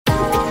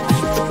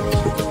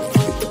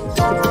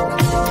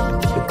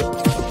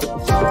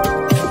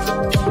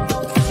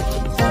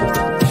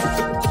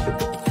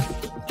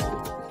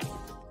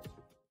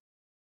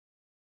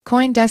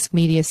CoinDesk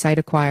media site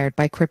acquired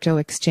by crypto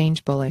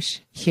exchange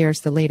Bullish. Here's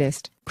the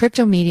latest.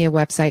 Crypto media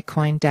website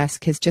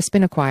CoinDesk has just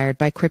been acquired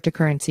by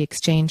cryptocurrency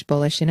exchange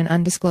Bullish in an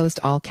undisclosed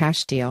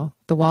all-cash deal,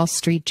 the Wall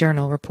Street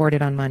Journal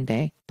reported on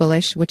Monday.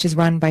 Bullish, which is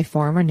run by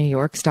former New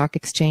York Stock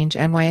Exchange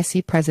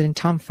NYSE President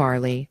Tom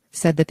Farley,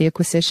 said that the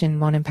acquisition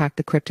won't impact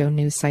the crypto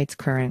news site's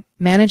current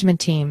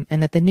management team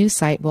and that the news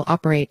site will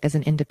operate as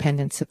an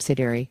independent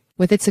subsidiary.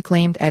 With its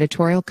acclaimed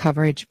editorial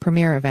coverage,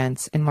 premier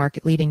events, and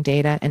market-leading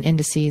data and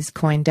indices,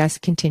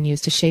 CoinDesk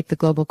continues to shape the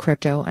global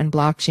crypto and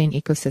blockchain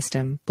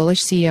ecosystem,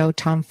 Bullish CEO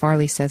Tom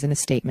Farley says in a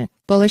statement.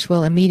 Bullish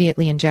will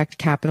immediately inject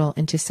capital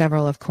into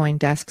several of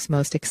CoinDesk's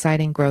most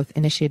exciting growth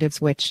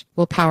initiatives, which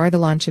will power the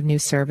launch of new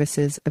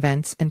services,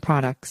 events, and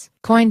products.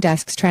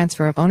 CoinDesk's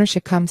transfer of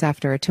ownership comes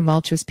after a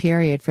tumultuous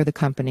period for the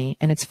company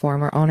and its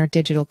former owner,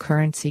 Digital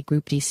Currency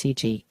Group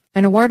DCG.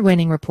 An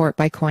award-winning report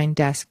by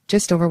CoinDesk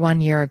just over 1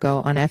 year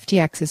ago on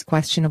FTX's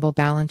questionable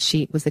balance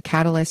sheet was the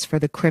catalyst for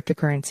the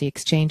cryptocurrency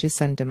exchange's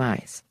sudden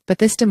demise. But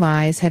this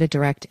demise had a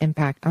direct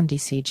impact on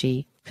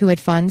DCG, who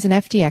had funds in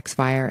FTX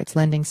via its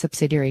lending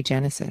subsidiary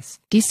Genesis.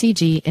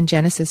 DCG and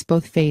Genesis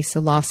both face a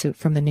lawsuit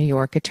from the New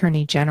York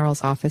Attorney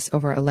General's office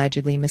over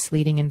allegedly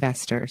misleading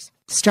investors.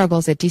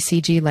 Struggles at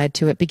DCG led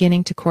to it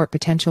beginning to court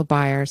potential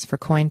buyers for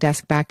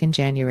CoinDesk back in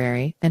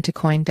January, and to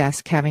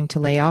CoinDesk having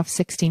to lay off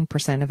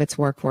 16% of its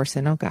workforce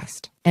in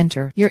August.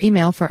 Enter your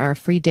email for our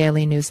free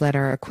daily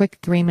newsletter, a quick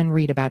 3-minute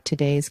read about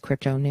today's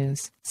crypto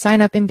news.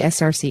 Sign up in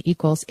SRC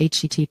equals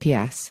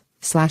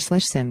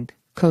https://simd.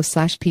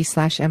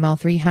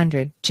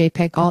 co/p/ml300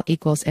 jpeg all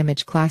equals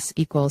image class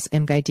equals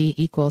imgid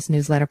equals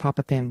newsletter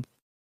pop-up img.